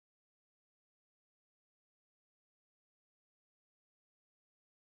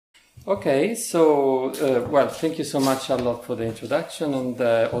Okay, so, well, thank you so much, Charlotte, for the introduction and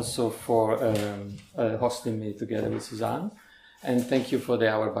also for hosting me together with Suzanne. And thank you for the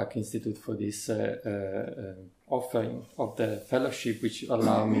Auerbach Institute for this offering of the fellowship, which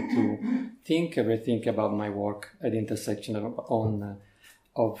allowed me to rethink about my work at the intersection of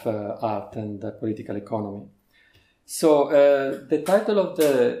art and political economy. So the title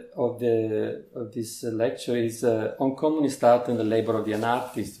of this lecture is On Communist Art and the Labor of the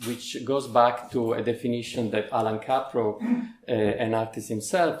Unartist, which goes back to a definition that Allan Kaprow, an artist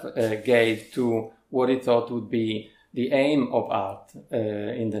himself, gave to what he thought would be the aim of art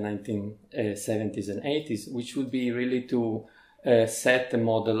in the 1970s and 80s, which would be really to set a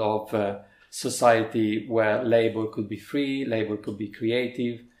model of society where labor could be free, labor could be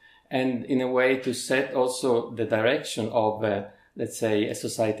creative, and in a way to set also the direction of, let's say, a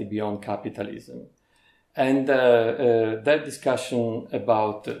society beyond capitalism. And that discussion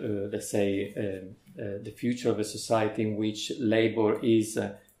about, let's say, the future of a society in which labor is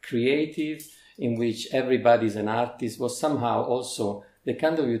creative, in which everybody is an artist, was somehow also the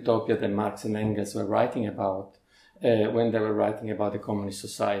kind of utopia that Marx and Engels were writing about when they were writing about the communist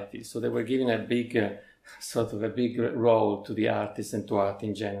society. So they were giving a big sort of a big role to the artist and to art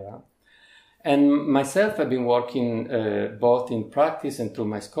in general. And myself, I've been working both in practice and through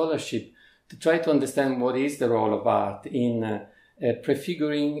my scholarship to try to understand what is the role of art in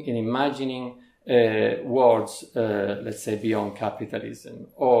prefiguring, in imagining worlds, let's say, beyond capitalism,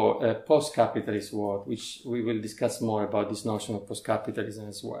 or a post-capitalist world, which we will discuss more about this notion of post-capitalism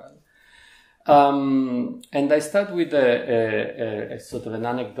as well. And I start with a sort of an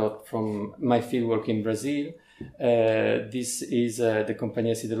anecdote from my fieldwork in Brazil. This is the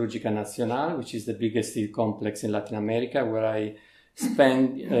Companhia Siderúrgica Nacional, which is the biggest steel complex in Latin America, where I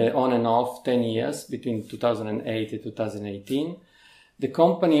spent on and off 10 years between 2008 and 2018. The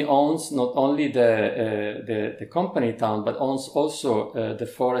company owns not only the company town, but owns also the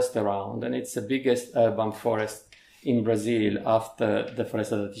forest around, and it's the biggest urban forest in Brazil after the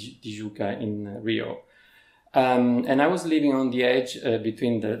Floresta da Tijuca in Rio. And I was living on the edge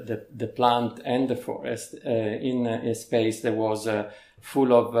between the plant and the forest in a space that was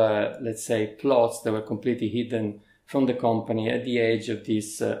full of, let's say, plots that were completely hidden from the company at the edge of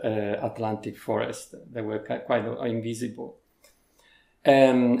this Atlantic forest. They were quite invisible.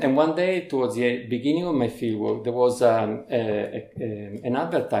 And one day, towards the beginning of my fieldwork, there was an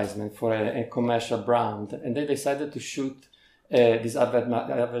advertisement for a commercial brand, and they decided to shoot this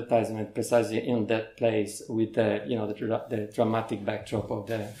advertisement precisely in that place with the dramatic backdrop of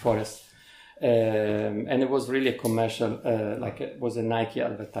the forest, and it was really a commercial, it was a Nike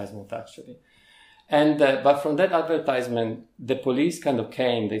advertisement actually. And but from that advertisement, the police kind of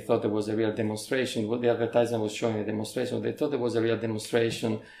came. They thought there was a real demonstration. Well, the advertisement was showing a demonstration. They thought there was a real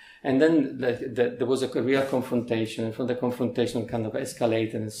demonstration. And then there was a real confrontation. And from the confrontation kind of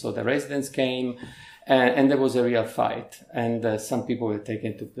escalated. And so the residents came and there was a real fight. And some people were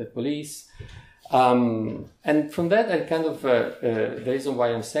taken to the police. And from that, I kind of, the reason why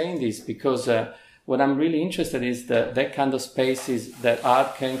I'm saying this, because what I'm really interested in is that kind of spaces that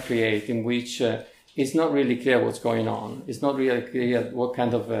art can create in which it's not really clear what's going on. It's not really clear what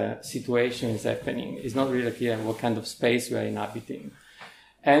kind of situation is happening. It's not really clear what kind of space we are inhabiting.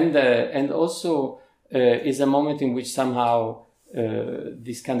 And also is a moment in which somehow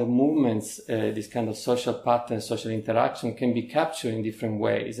these kind of movements, this kind of social patterns, social interaction can be captured in different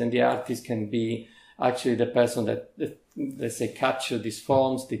ways. And the artist can be actually the person that let's say, capture these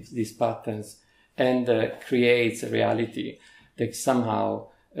forms, these patterns, and creates a reality that somehow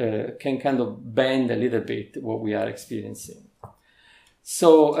can kind of bend a little bit what we are experiencing.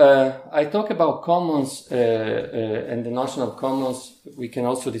 So I talk about commons and the notion of commons. We can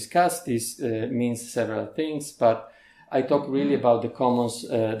also discuss this means several things, but I talk really about the commons,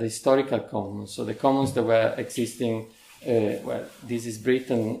 the historical commons. So the commons that were existing, this is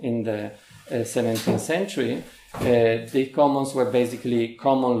Britain in the 17th century. The commons were basically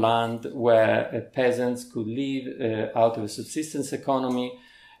common land where peasants could live out of a subsistence economy.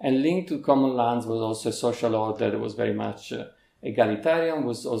 And linked to common lands was also a social order that was very much egalitarian,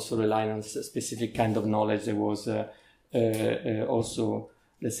 was also relying on a specific kind of knowledge that was also,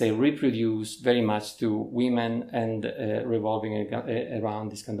 let's say, reproduced very much to women and revolving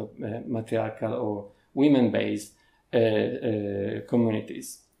around this kind of matriarchal or women-based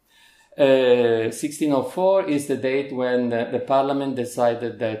communities. 1604 is the date when the parliament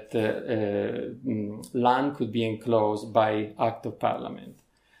decided that land could be enclosed by act of parliament.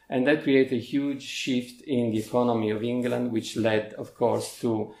 And that created a huge shift in the economy of England, which led, of course,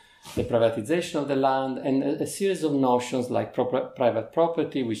 to the privatization of the land, and a series of notions like private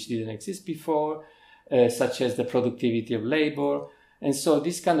property, which didn't exist before, such as the productivity of labor. And so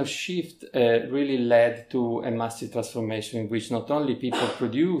this kind of shift really led to a massive transformation in which not only people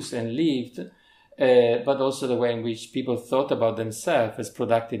produced and lived, but also the way in which people thought about themselves as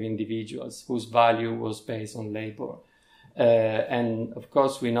productive individuals whose value was based on labor. And of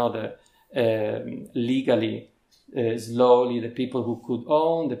course, we know that legally, slowly, the people who could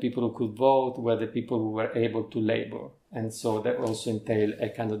own, the people who could vote, were the people who were able to labor. And so that also entailed a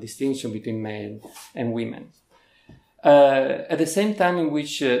kind of distinction between men and women. At the same time in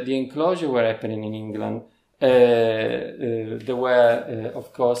which the enclosure were happening in England, there were,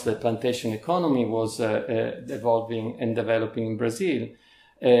 of course, the plantation economy was evolving and developing in Brazil.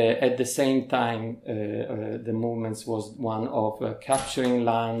 At the same time, the movement was one of capturing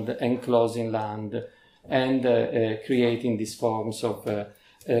land, enclosing land, and creating these forms of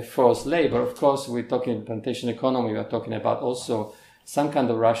forced labor. Of course, we're talking plantation economy, we're talking about also some kind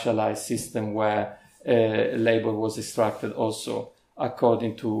of racialized system where labor was extracted also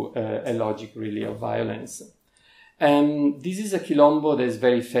according to a logic really of violence. This is a quilombo that is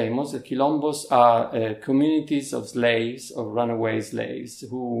very famous. The quilombos are communities of slaves, of runaway slaves,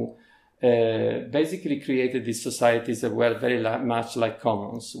 who basically created these societies that were very much like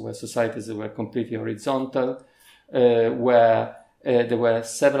commons, where societies that were completely horizontal, where there were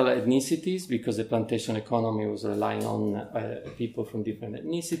several ethnicities because the plantation economy was relying on people from different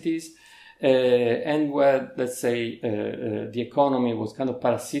ethnicities, and where, let's say, the economy was kind of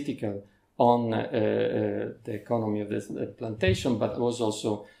parasitical on the economy of the plantation, but was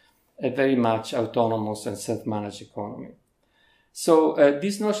also a very much autonomous and self-managed economy. So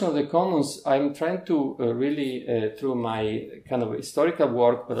this notion of the commons, I'm trying to really, through my kind of historical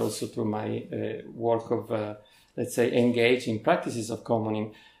work, but also through my work of, let's say, engaging practices of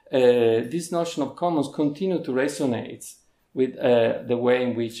commoning, this notion of commons continue to resonate with the way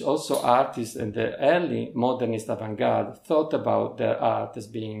in which also artists and the early modernist avant-garde thought about their art as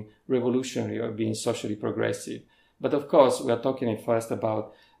being revolutionary or being socially progressive. But of course, we are talking first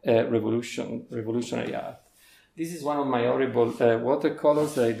about revolutionary art. This is one of my horrible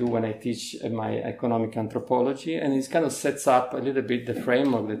watercolors that I do when I teach my economic anthropology, and it kind of sets up a little bit the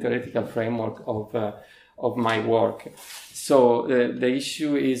framework, the theoretical framework of my work. So the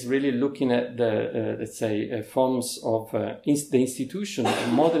issue is really looking at the, let's say, forms of the institution,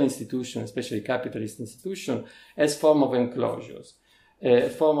 modern institution, especially capitalist institution, as form of enclosures. A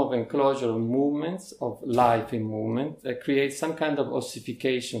form of enclosure of movements, of life in movement, that creates some kind of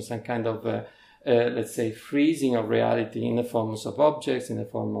ossification, some kind of, let's say, freezing of reality in the forms of objects, in the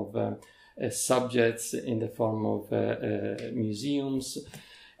form of subjects, in the form of museums.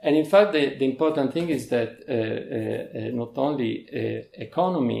 And in fact, the important thing is that not only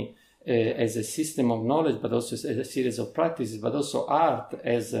economy as a system of knowledge, but also as a series of practices, but also art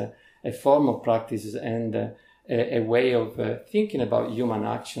as a form of practices and a way of thinking about human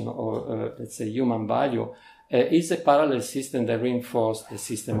action or, let's say, human value, is a parallel system that reinforces the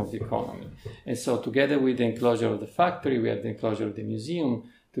system of the economy. And so together with the enclosure of the factory, we have the enclosure of the museum.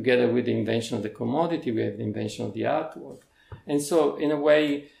 Together with the invention of the commodity, we have the invention of the artwork. And so, in a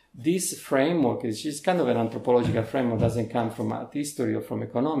way, this framework is just kind of an anthropological framework, doesn't come from art history or from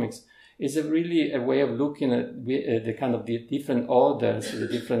economics. It's really a way of looking at the kind of the different orders, the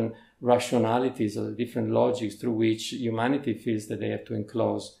different rationalities or the different logics through which humanity feels that they have to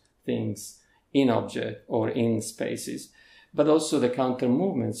enclose things in object or in spaces. But also the counter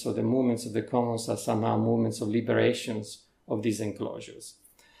movements, so the movements of the commons are somehow movements of liberations of these enclosures.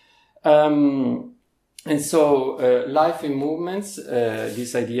 And so life in movements,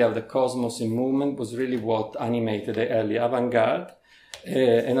 this idea of the cosmos in movement was really what animated the early avant-garde,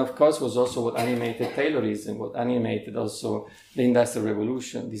 and of course was also what animated Taylorism, what animated also the Industrial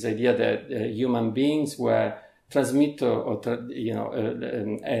Revolution, this idea that human beings were transmitter or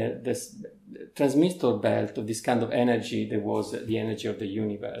this transmitter belt of this kind of energy that was the energy of the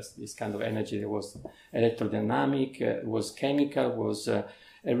universe, this kind of energy that was electrodynamic, was chemical, was a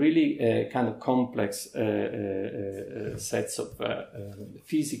really kind of complex sets of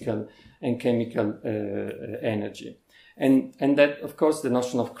physical and chemical energy. And that, of course, the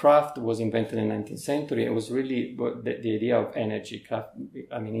notion of craft was invented in the 19th century. It was really the idea of energy. Craft,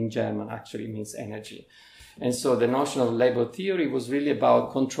 I mean, in German, actually means energy. And so the notion of labor theory was really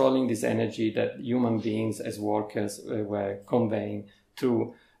about controlling this energy that human beings as workers were conveying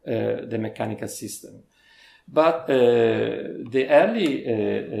through the mechanical system. But the early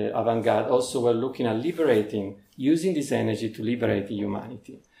avant-garde also were looking at liberating, using this energy to liberate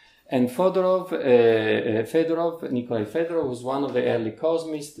humanity. And Nikolai Fedorov was one of the early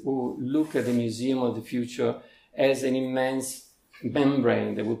cosmists who looked at the Museum of the Future as an immense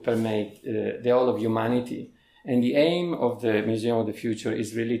membrane that would permeate the whole of humanity. And the aim of the Museum of the Future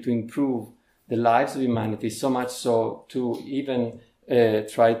is really to improve the lives of humanity, so much so to even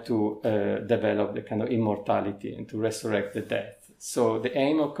try to develop the kind of immortality and to resurrect the death. So the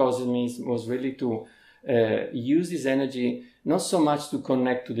aim of cosmism was really to use this energy not so much to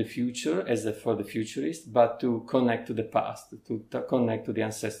connect to the future as for the futurists, but to connect to the past, to connect to the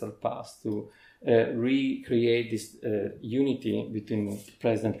ancestral past, to recreate this unity between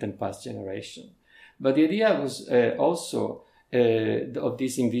present and past generation. But the idea was also of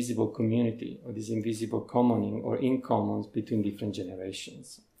this invisible community, or this invisible commoning or in commons between different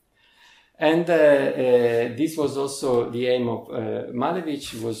generations. And this was also the aim of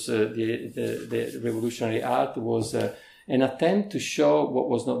Malevich. Was the revolutionary art was an attempt to show what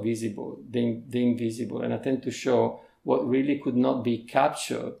was not visible, the invisible, an attempt to show what really could not be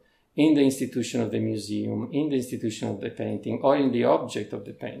captured in the institution of the museum, in the institution of the painting, or in the object of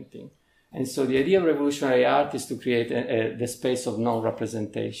the painting. And so the idea of revolutionary art is to create the space of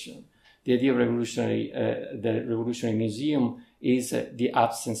non-representation. The idea of the revolutionary museum is the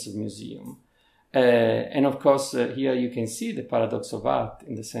absence of museum. And of course, here you can see the paradox of art,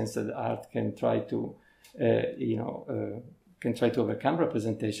 in the sense that art can try to overcome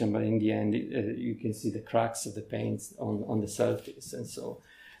representation, but in the end, you can see the cracks of the paints on the surface, and so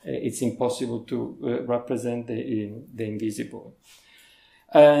it's impossible to represent the invisible.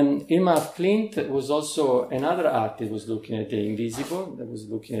 Irma af Klint was also another artist, was looking at the invisible, that was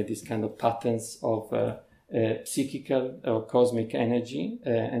looking at these kind of patterns of psychical or cosmic energy,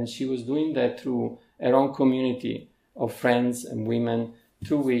 and she was doing that through her own community of friends and women,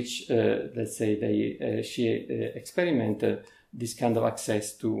 through which, let's say, she experimented this kind of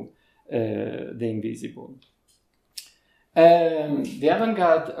access to the invisible. The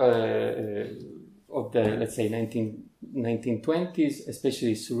avant-garde of the, let's say, 1920s,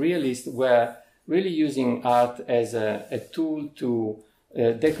 especially surrealists, were really using art as a tool to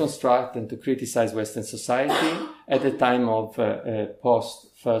deconstruct and to criticize Western society at the time of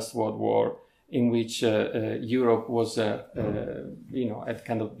post-First World War, in which Europe was, had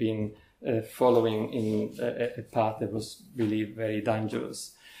kind of been following in a path that was really very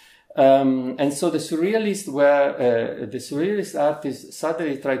dangerous. And so the surrealist artists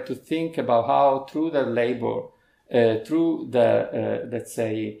suddenly tried to think about how, through their labor, through the, let's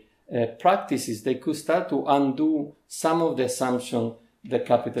say, practices, they could start to undo some of the assumptions that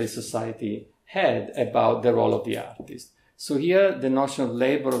capitalist society had about the role of the artist. So here, the notion of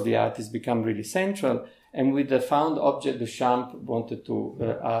labor of the artist became really central, and with the found object, Duchamp wanted to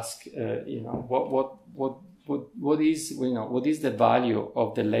ask, what is the value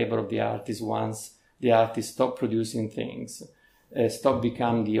of the labor of the artist once the artist stopped producing things, stopped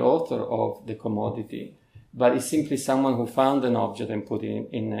becoming the author of the commodity, but is simply someone who found an object and put it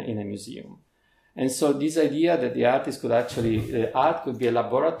in a museum. And so this idea that the artist could actually, art could be a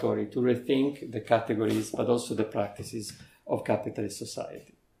laboratory to rethink the categories, but also the practices of capitalist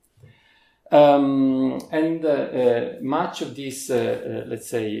society. Much of this, let's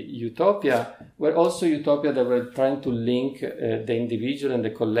say, utopia were also utopia that were trying to link the individual and the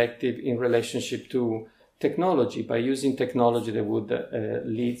collective in relationship to technology, by using technology that would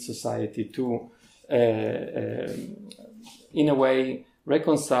lead society to, in a way,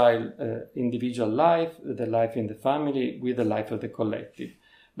 reconcile individual life, the life in the family, with the life of the collective.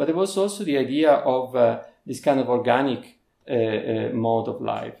 But there was also the idea of this kind of organic mode of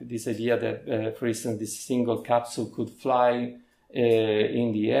life, this idea that, for instance, this single capsule could fly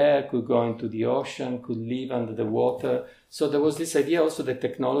in the air, could go into the ocean, could live under the water. So there was this idea also that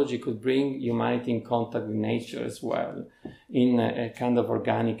technology could bring humanity in contact with nature as well, in a kind of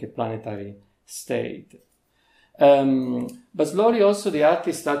organic, planetary state. But slowly also the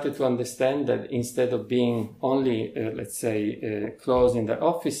artists started to understand that instead of being only, let's say, closed in their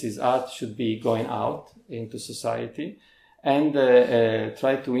offices, art should be going out into society and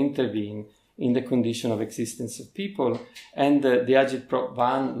try to intervene in the condition of existence of people. And the agitprop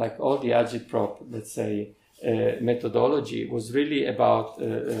van, like all the agitprop, let's say, methodology, was really about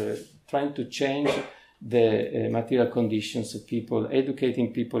trying to change the material conditions of people,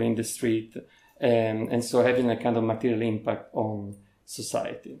 educating people in the street, and so having a kind of material impact on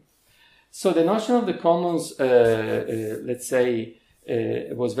society. So the notion of the commons, let's say,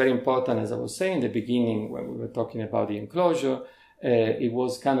 was very important, as I was saying in the beginning when we were talking about the enclosure. It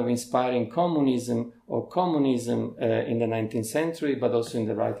was kind of inspiring communism in the 19th century, but also in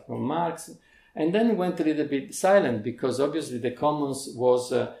the writing of Marx. And then it went a little bit silent, because obviously the commons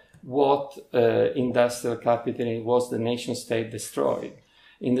was what industrial capitalism was the nation state destroyed,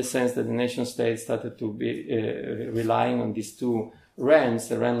 in the sense that the nation state started to be relying on these two realms,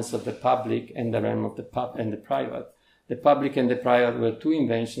 the realms of the public and the realm of the private. The public and the private were two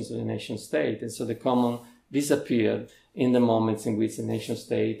inventions of the nation state, and so the common disappeared in the moments in which the nation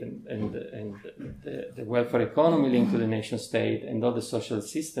state and the welfare economy linked to the nation state and all the social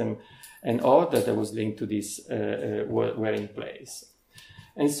system and order that was linked to this were in place.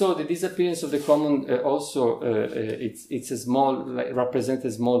 And so the disappearance of the common it's a small, represents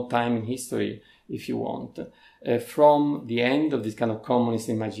a small time in history, if you want, from the end of this kind of communist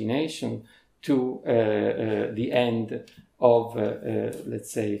imagination to the end of,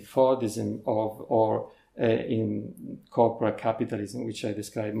 let's say, Fordism or in corporate capitalism, which I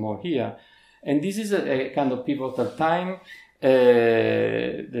describe more here. And this is a kind of pivotal time.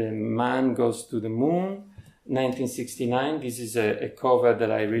 The man goes to the moon, 1969. This is a cover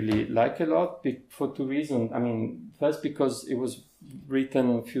that I really like a lot for two reasons. I mean, first because it was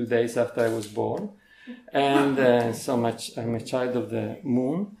written a few days after I was born, and so much I'm a child of the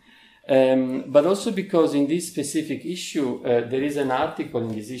moon. But also because in this specific issue, there is an article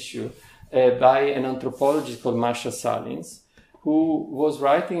in this issue by an anthropologist called Marshall Salins, who was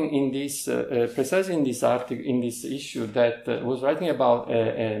writing in this, precisely in this article, in this issue, that was writing about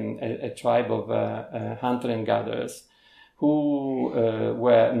a tribe of hunter and gatherers who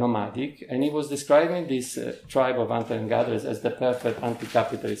were nomadic, and he was describing this tribe of hunter and gatherers as the perfect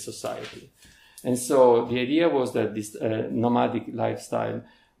anti-capitalist society. And so the idea was that this nomadic lifestyle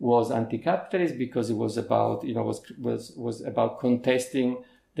was anti-capitalist because it was about, was about contesting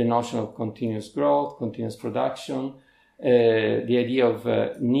the notion of continuous growth, continuous production, the idea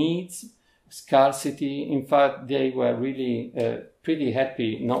of needs, scarcity. In fact, they were really pretty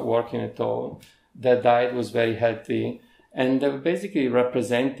happy not working at all. Their diet was very healthy, and they were basically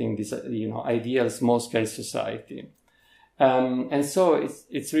representing this, ideal small-scale society. And so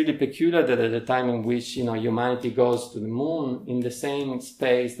it's really peculiar that at the time in which, humanity goes to the moon, in the same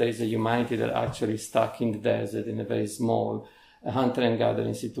space there is a humanity that actually stuck in the desert in a very small hunter and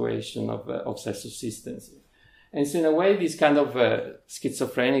gathering situation of self-subsistence. And so in a way, this kind of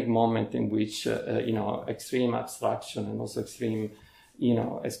schizophrenic moment in which, extreme abstraction and also extreme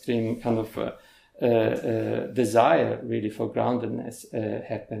kind of desire really for groundedness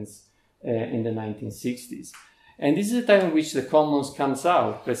happens in the 1960s. And this is a time in which the commons comes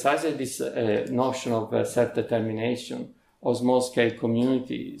out, precisely this notion of self-determination, of small-scale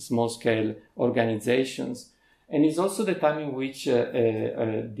communities, small-scale organizations. And it's also the time in which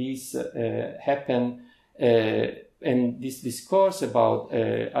this happened, and this discourse about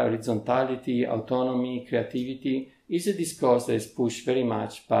horizontality, autonomy, creativity is a discourse that is pushed very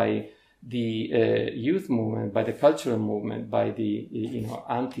much by the youth movement, by the cultural movement, by the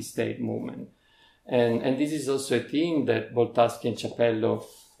anti-state movement. And this is also a theme that Boltanski and Capello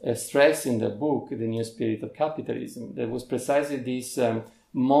stress in the book, The New Spirit of Capitalism. There was precisely this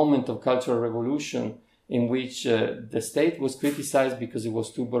moment of cultural revolution in which the state was criticized because it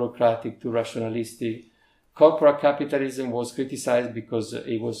was too bureaucratic, too rationalistic. Corporate capitalism was criticized because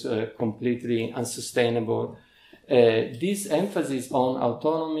it was completely unsustainable. This emphasis on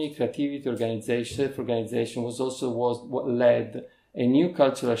autonomy, creativity, organization, self-organization was what led a new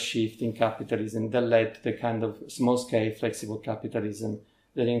cultural shift in capitalism that led to the kind of small-scale, flexible capitalism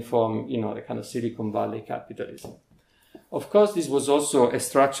that informed, the kind of Silicon Valley capitalism. Of course, this was also a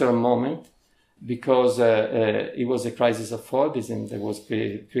structural moment because it was a crisis of Fordism that was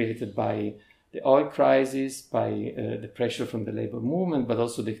created by the oil crisis, by the pressure from the labor movement, but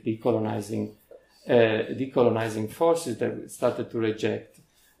also the decolonizing forces that started to reject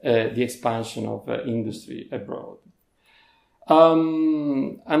the expansion of industry abroad.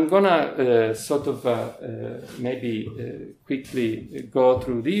 I'm gonna maybe quickly go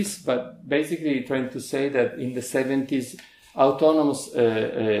through this, but basically trying to say that in the 70s, autonomous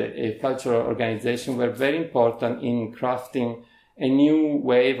cultural organizations were very important in crafting a new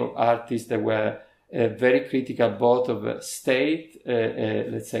wave of artists that were very critical both of state,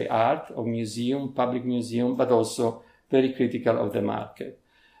 let's say art, of museum, public museum, but also very critical of the market.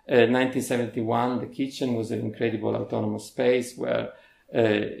 1971, the kitchen was an incredible autonomous space where,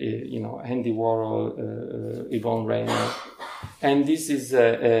 Andy Warhol, Yvonne Rainer, and this is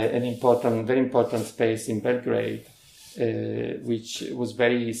very important space in Belgrade, which was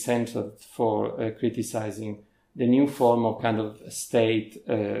very central for criticizing the new form of kind of state,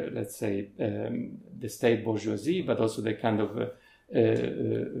 let's say, the state bourgeoisie, but also the kind of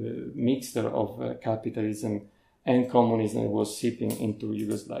mixture of capitalism and communism was seeping into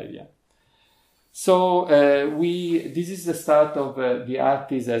Yugoslavia. So this is the start of the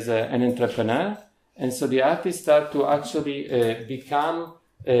artist as an entrepreneur. And so the artists start to actually become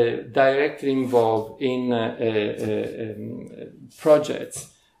directly involved in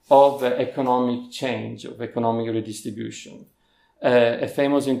projects of economic change, of economic redistribution. A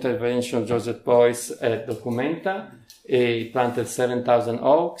famous intervention of Joseph Beuys at Documenta. He planted 7,000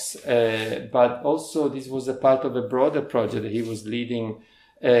 oaks, but also this was a part of a broader project that he was leading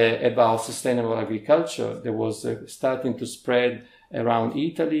about sustainable agriculture that was starting to spread around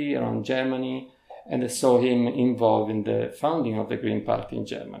Italy, around Germany, and I saw him involved in the founding of the Green Party in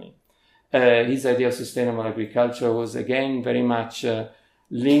Germany. His idea of sustainable agriculture was again very much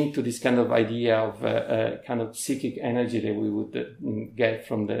linked to this kind of idea of kind of psychic energy that we would get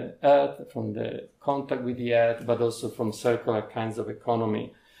from the earth, from the contact with the earth, but also from circular kinds of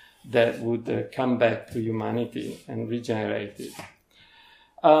economy that would come back to humanity and regenerate it.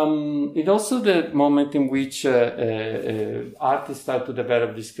 It's also the moment in which artists start to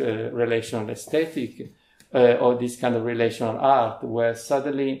develop this relational aesthetic or this kind of relational art, where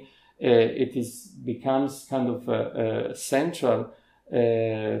suddenly it becomes kind of central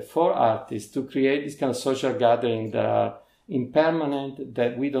for artists to create this kind of social gathering that are impermanent,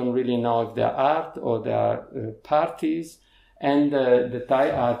 that we don't really know if they are art or they are parties. And the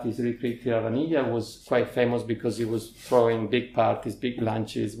Thai artist Rikrit Ravanilla was quite famous because he was throwing big parties, big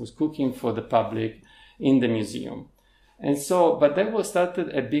lunches, was cooking for the public in the museum. And so, but that was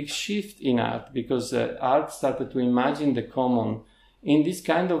started a big shift in art, because art started to imagine the common in this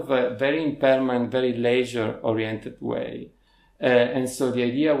kind of very impermanent, very leisure-oriented way. And so the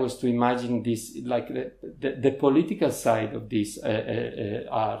idea was to imagine this, like the political side of this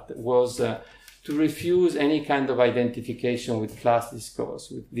art was to refuse any kind of identification with class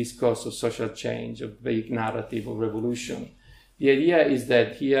discourse, with discourse of social change, of big narrative of revolution. The idea is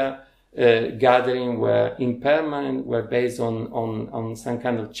that here gathering were impermanent, were based on some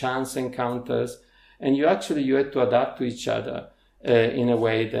kind of chance encounters, and you had to adapt to each other in a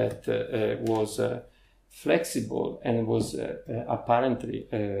way that was flexible and was apparently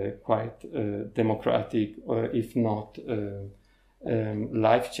quite democratic, or if not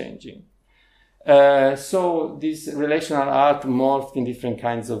life-changing. So this relational art morphed in different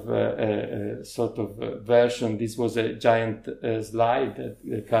kinds of sort of version. This was a giant slide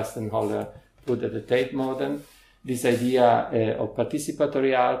that Kastenholler put at the Tate Modern. This idea of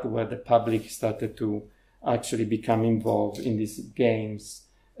participatory art, where the public started to actually become involved in these games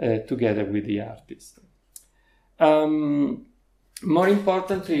together with the artist. More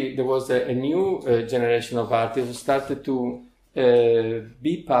importantly, there was a new generation of artists who started to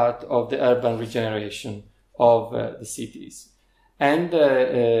be part of the urban regeneration of the cities. And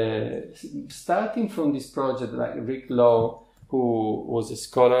starting from this project, like Rick Lowe, who was a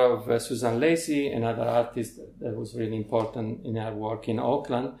scholar of Susan Lacy, another artist that was really important in her work in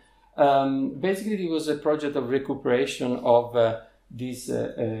Auckland, basically it was a project of recuperation of this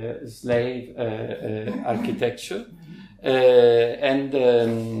slave architecture, and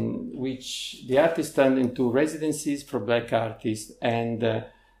which the artists turned into residencies for black artists and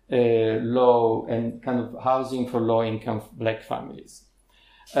low and kind of housing for low-income black families.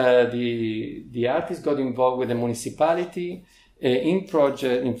 The artists got involved with the municipality in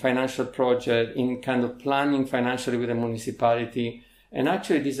financial project, in kind of planning financially with the municipality. And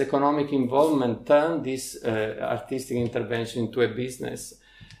actually this economic involvement turned this artistic intervention into a business,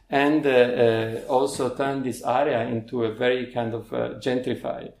 and also turned this area into a very kind of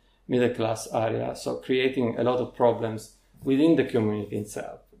gentrified middle-class area, so creating a lot of problems within the community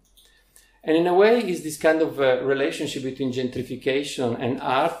itself. And in a way, is this kind of relationship between gentrification and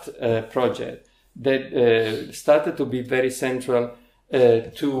art project that started to be very central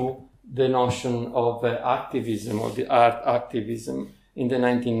to the notion of activism, or the art activism in the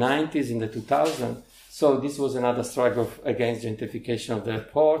 1990s, in the 2000s. So this was another struggle against gentrification of the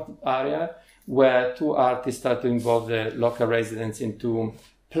port area, where two artists started to involve the local residents into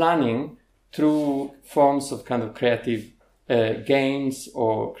planning through forms of kind of creative games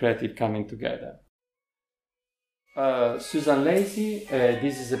or creative coming together. Susan Lacy,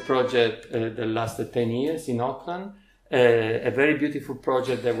 this is a project that lasted 10 years in Auckland. A very beautiful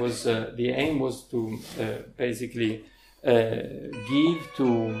project that was, the aim was to basically give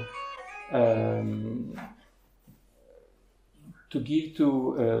to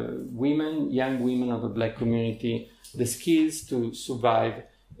women, young women of the black community, the skills to survive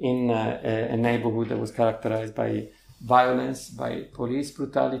in a neighborhood that was characterized by violence, by police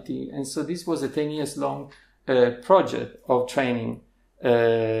brutality. And so this was a 10 years long project of training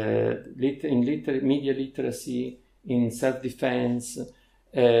in media literacy, in self-defense,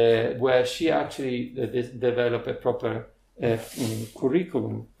 where she actually developed a proper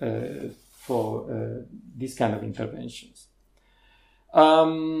curriculum for these kind of interventions.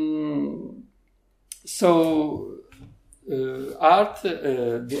 The art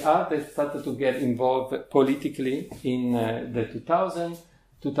that started to get involved politically in the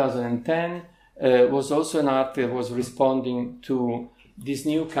 2010 was also an art that was responding to this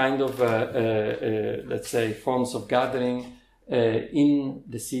new kind of, let's say, forms of gathering in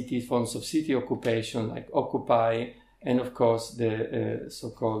the city, forms of city occupation like Occupy, and of course the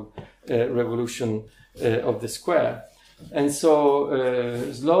so-called revolution of the square. And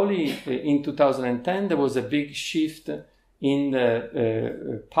so slowly in 2010 there was a big shift in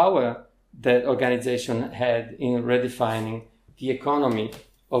the power that organization had in redefining the economy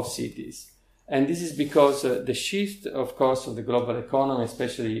of cities. And this is because the shift, of course, of the global economy,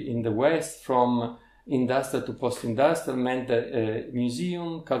 especially in the West, from industrial to post-industrial, meant that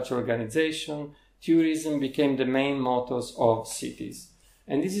museum, cultural organization, tourism became the main motors of cities.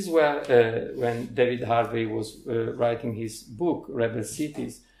 And this is where, when David Harvey was writing his book, Rebel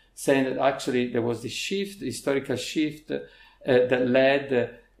Cities, saying that actually there was this shift, historical shift, that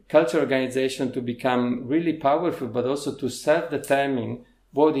led cultural organization to become really powerful, but also to self-determine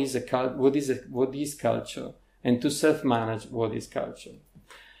what is culture, and to self-manage what is culture.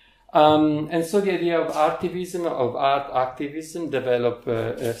 And so the idea of artivism, of art activism, developed,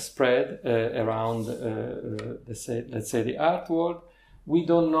 spread around, let's say the art world. We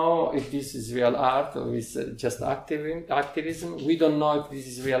don't know if this is real art or is just activism. We don't know if this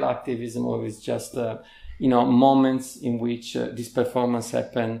is real activism or it's just, moments in which this performance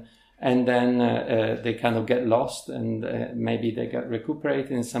happen, and then they kind of get lost, and maybe they get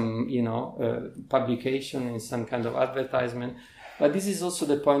recuperated in some, publication, in some kind of advertisement. But this is also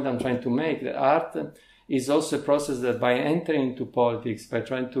the point I'm trying to make, that art is also a process that by entering into politics, by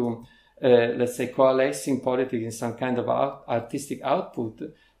trying to, let's say, coalescing politics in some kind of artistic output,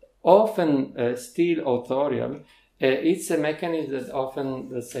 often still authorial, it's a mechanism that often,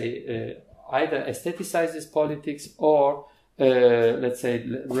 let's say, either aestheticizes politics or, let's say,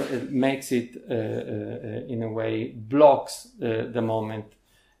 makes it, in a way, blocks the moment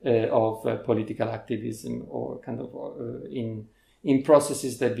of political activism, or kind of in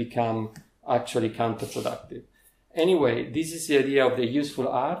processes that become actually counterproductive. Anyway, this is the idea of the useful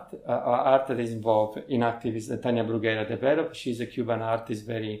art, art that is involved in activism that Tania Bruguera developed. She's a Cuban artist,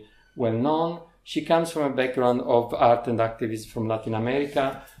 very well known. She comes from a background of art and activism from Latin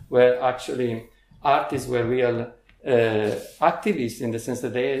America, where actually artists were real activists, in the sense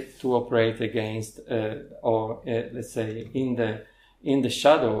that they had to operate against, let's say, in the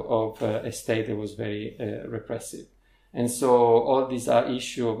shadow of a state that was very repressive. And so all these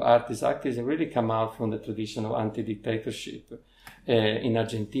issue of artist activism really come out from the tradition of anti-dictatorship in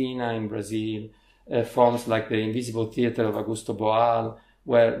Argentina, in Brazil, forms like the Invisible Theater of Augusto Boal,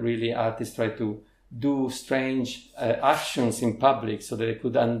 where really artists try to do strange actions in public so that they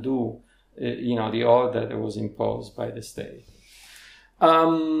could undo, the order that was imposed by the state.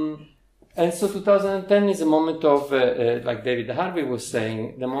 And so 2010 is a moment of, like David Harvey was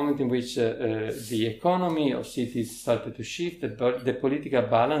saying, the moment in which the economy of cities started to shift, the political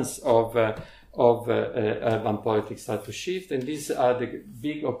balance of urban politics started to shift, and these are the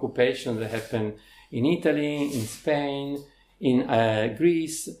big occupations that happen in Italy, in Spain, in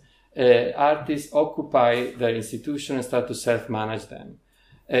Greece. Artists occupy their institutions and start to self-manage them.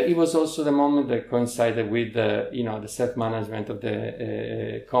 It was also the moment that coincided with the self-management of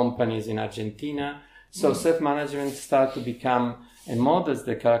the companies in Argentina. So self-management started to become a model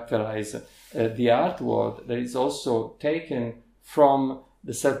that characterize the art world that is also taken from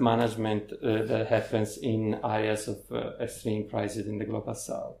the self-management that happens in areas of extreme crisis in the global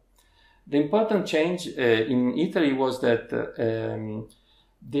south. The important change in Italy was that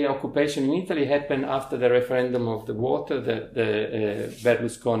the occupation in Italy happened after the referendum of the water that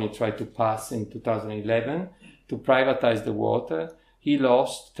Berlusconi tried to pass in 2011 to privatize the water. He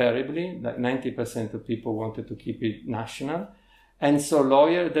lost terribly, like 90% of people wanted to keep it national. And so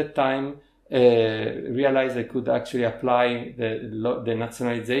lawyers at that time realized they could actually apply the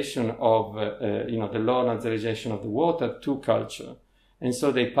nationalization of, the law nationalization of the water to culture. And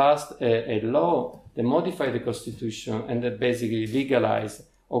so they passed a law that modified the constitution and that basically legalized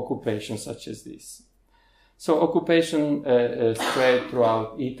occupations such as this. So occupation spread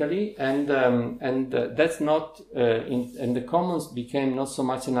throughout Italy, and that's not, and the commons became not so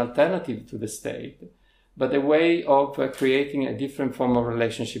much an alternative to the state, but a way of creating a different form of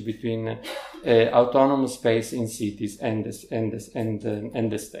relationship between autonomous space in cities and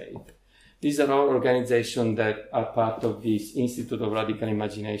the state. These are all organizations that are part of this Institute of Radical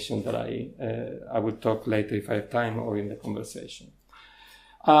Imagination that I will talk later if I have time or in the conversation.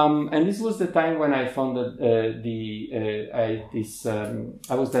 And this was the time when I founded I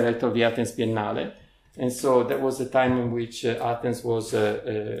was director of the Athens Biennale. And so that was the time in which Athens was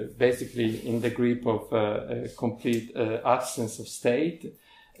basically in the grip of complete absence of state.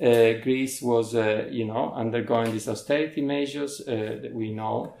 Greece was, undergoing these austerity measures that we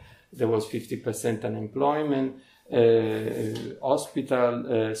know. There was 50% unemployment,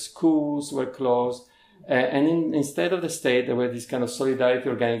 schools were closed. And instead of the state, there were this kind of solidarity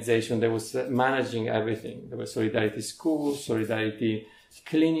organization that was managing everything. There were solidarity schools, solidarity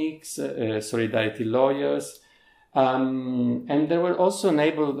clinics, solidarity lawyers. And there were also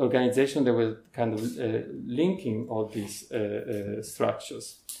neighborhood organizations that were kind of linking all these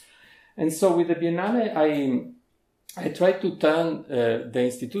structures. And so with the Biennale, I tried to turn the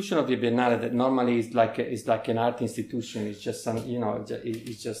institution of the Biennale, that normally is like an art institution. It's just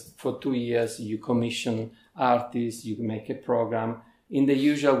it's just for 2 years you commission artists, you make a program in the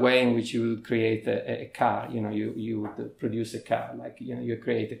usual way in which you would create a car. You would produce a car, you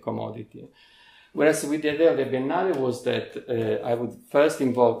create a commodity. Whereas with the idea of the Biennale was that I would first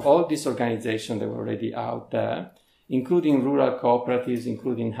involve all these organizations that were already out there, including rural cooperatives,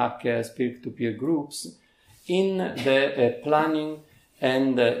 including hackers, peer-to-peer groups, in the planning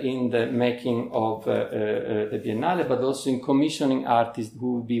and in the making of the Biennale, but also in commissioning artists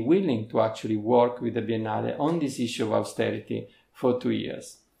who would be willing to actually work with the Biennale on this issue of austerity for 2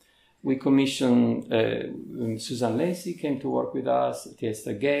 years. We commissioned Susan Lacey came to work with us,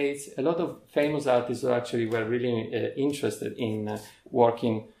 Tiesta Gates. A lot of famous artists who actually were really interested in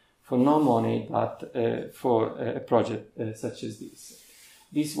working for no money, but for a project such as this.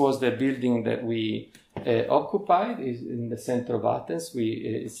 This was the building that we occupied, is in the center of Athens.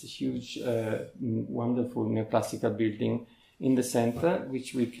 It's a huge, wonderful neoclassical building in the center,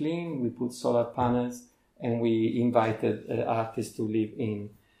 which we cleaned, we put solar panels, and we invited artists to live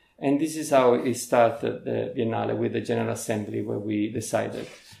in. And this is how it started, the Biennale, with the General Assembly, where we decided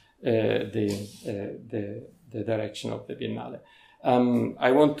the direction of the Biennale.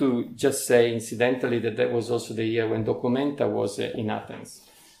 I want to just say, incidentally, that was also the year when Documenta was in Athens.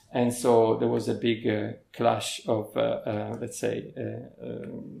 And so there was a big clash of,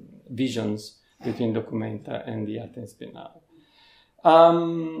 visions between Documenta and the Athens Biennale.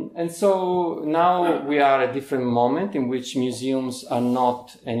 And so now we are at a different moment in which museums are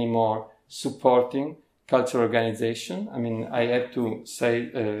not anymore supporting cultural organization. I mean, I have to say,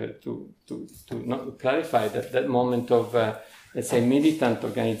 to not clarify that moment of, militant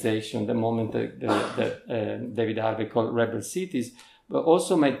organization, the moment that David Harvey called rebel cities, but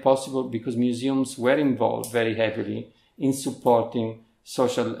also made possible because museums were involved very heavily in supporting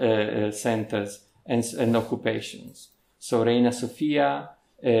social centers and occupations. So Reina Sofia,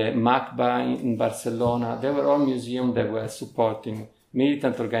 MACBA in Barcelona, they were all museums that were supporting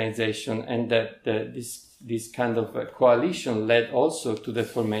militant organization, and that this kind of coalition led also to the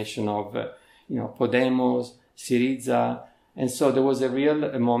formation of Podemos, Syriza, and so there was a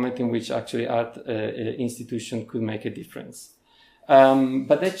real moment in which actually art institution could make a difference.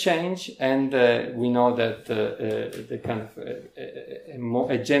 But that changed, and we know that the kind of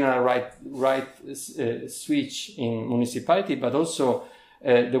a general right switch in municipality, but also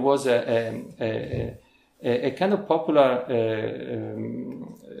there was a kind of popular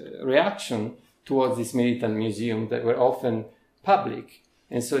reaction towards this militant museum that were often public.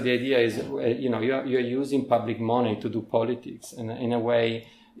 And so the idea is, you're using public money to do politics, and in a way,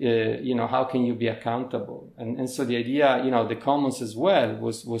 how can you be accountable? And so the idea, the commons as well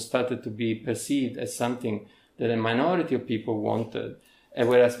was started to be perceived as something that a minority of people wanted,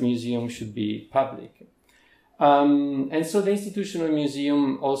 whereas museums should be public. And so the institutional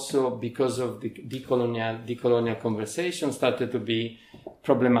museum also, because of the decolonial conversation, started to be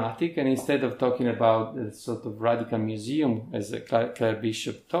problematic. And instead of talking about the sort of radical museum, as Claire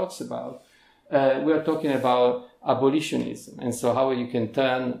Bishop talks about, we are talking about abolitionism, and so how you can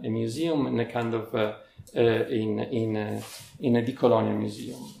turn a museum in a kind of in a decolonial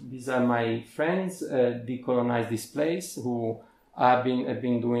museum. These are my friends, Decolonize This Place, who have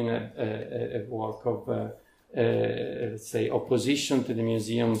been doing a work of opposition to the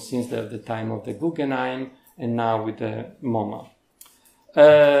museum since the time of the Guggenheim, and now with the MoMA.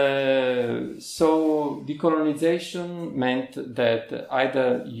 So decolonization meant that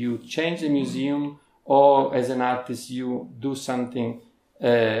either you change the museum, or as an artist you do something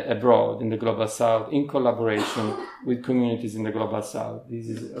abroad in the Global South in collaboration with communities in the Global South. This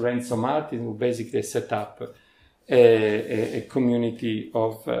is Renzo Martin, who basically set up a community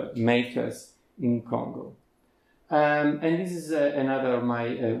of makers in Congo. And this is another of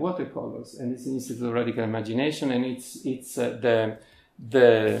my watercolors, and this is Institute of Radical Imagination, and it's the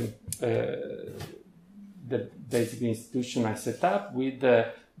basic institution I set up with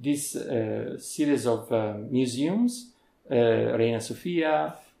this series of museums, Reina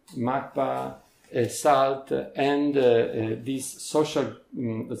Sofia, MACPA, SALT, and this social,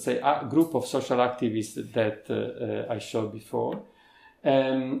 let's say, group of social activists that I showed before.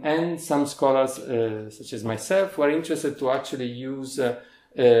 And some scholars, such as myself, who are interested to actually use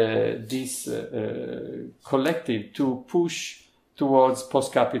this collective to push towards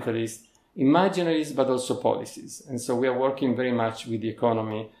post-capitalist imaginaries, but also policies. And so we are working very much with the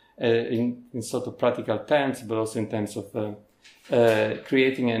economy in sort of practical terms, but also in terms of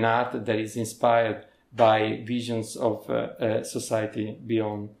creating an art that is inspired by visions of society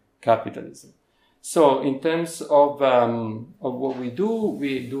beyond capitalism. So in terms of what we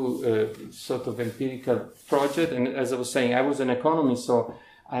do sort of empirical project. And as I was saying, I was an economist, so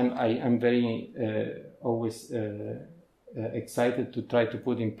I'm very always excited to try to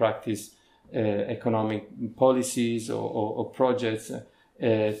put in practice economic policies or projects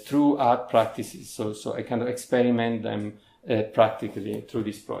through art practices. So I kind of experiment them practically through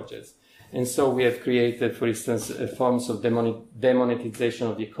these projects. And so we have created, for instance, forms of demonetization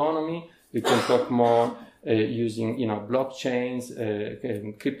of the economy. We can talk more using, blockchains,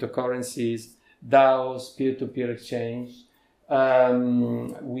 cryptocurrencies, DAOs, peer-to-peer exchange.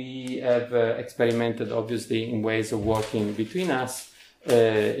 We have experimented, obviously, in ways of working between us,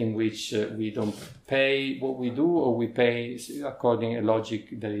 in which we don't pay what we do, or we pay according to a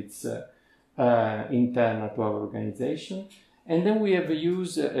logic that it's internal to our organization. And then we have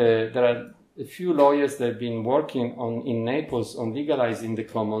used, there are a few lawyers that have been working in Naples on legalizing the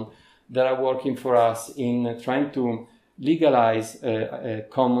common, that are working for us in trying to legalize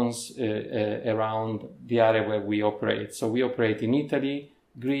commons around the area where we operate. So we operate in Italy,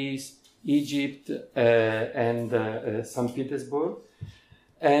 Greece, Egypt, and St. Petersburg.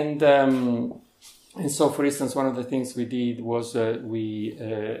 And so, for instance, one of the things we did was we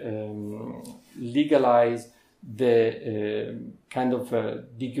legalized the kind of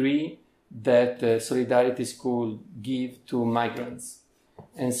degree that Solidarity School give to migrants.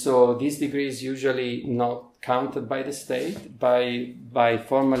 And so this degree is usually not counted by the state. By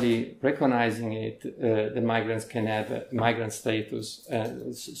formally recognizing it, the migrants can have a migrant status,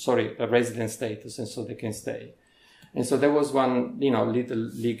 a resident status, and so they can stay. And so there was one, little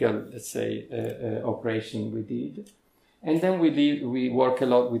legal, let's say, operation we did. And then we work a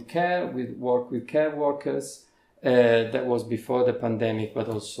lot with care. We work with care workers. That was before the pandemic, but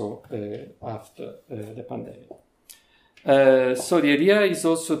also after the pandemic. So the idea is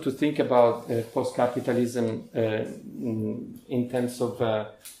also to think about post-capitalism in terms of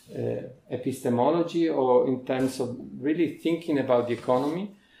epistemology, or in terms of really thinking about the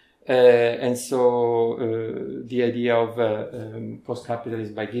economy. And so the idea of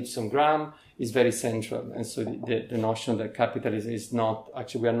post-capitalism by Gibson Graham is very central. And so the notion that capitalism is not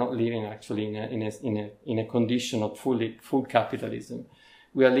actually, we are not living actually in a condition of full capitalism.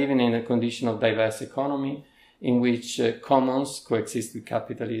 We are living in a condition of diverse economy, in which commons coexist with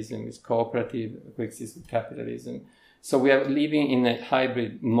capitalism, is cooperative coexist with capitalism. So we are living in a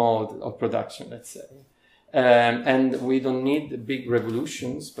hybrid mode of production, let's say. And we don't need big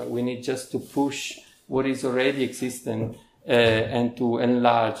revolutions, but we need just to push what is already existent and to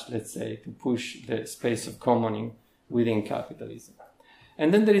enlarge, let's say, to push the space of commoning within capitalism.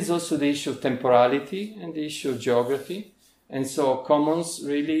 And then there is also the issue of temporality and the issue of geography. And so commons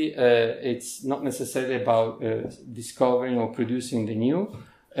really, it's not necessarily about discovering or producing the new,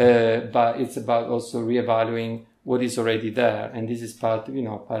 but it's about also reevaluating what is already there. And this is part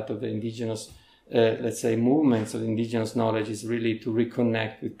of the indigenous, let's say, movements of indigenous knowledge, is really to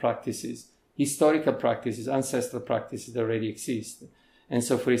reconnect with practices, historical practices, ancestral practices that already exist. And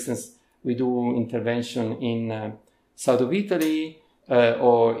so, for instance, we do intervention in south of Italy,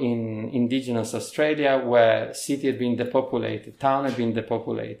 or in indigenous Australia, where city had been depopulated, town had been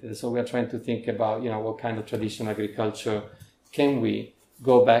depopulated. So we are trying to think about, what kind of traditional agriculture can we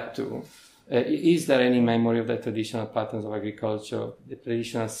go back to? Is there any memory of the traditional patterns of agriculture, the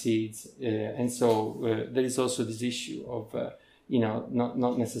traditional seeds? And so there is also this issue of,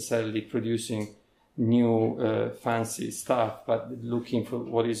 not necessarily producing new fancy stuff, but looking for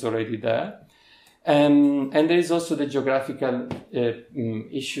what is already there. And there is also the geographical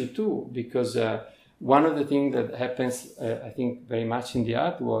issue too, because one of the things that happens, I think, very much in the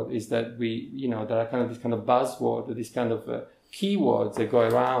art world is that there are this kind of buzzword, these kind of keywords that go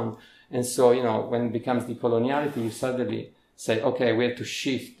around, And so, when it becomes decoloniality, you suddenly say, okay, we have to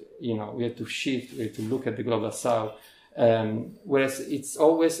shift, we have to look at the global south. Whereas it's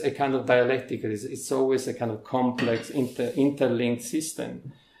always a kind of dialectical, it's always a kind of complex, interlinked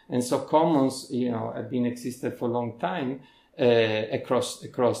system. And so commons, have been existed for a long time across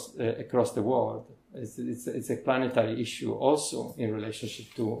the world. It's a planetary issue also in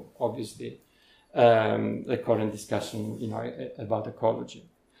relationship to, obviously, the current discussion, about ecology.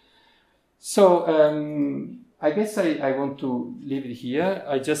 So I guess I want to leave it here.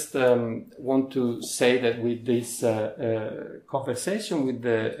 I just want to say that with this conversation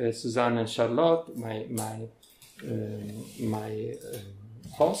with Suzanne and Charlotte, my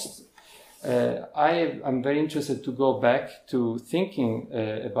hosts, I'm very interested to go back to thinking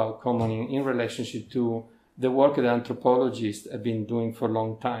about commoning in relationship to the work that anthropologists have been doing for a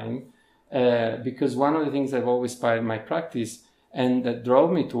long time, because one of the things I've always inspired my practice and that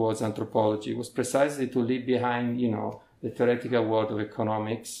drove me towards anthropology was precisely to leave behind, the theoretical world of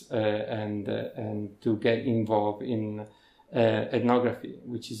economics and to get involved in ethnography,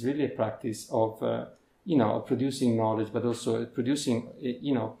 which is really a practice of producing knowledge, but also producing,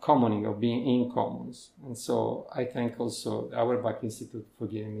 commoning, or being in commons. And so I thank also the Auerbach Institute for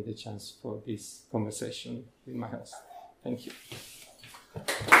giving me the chance for this conversation with my host. Thank you.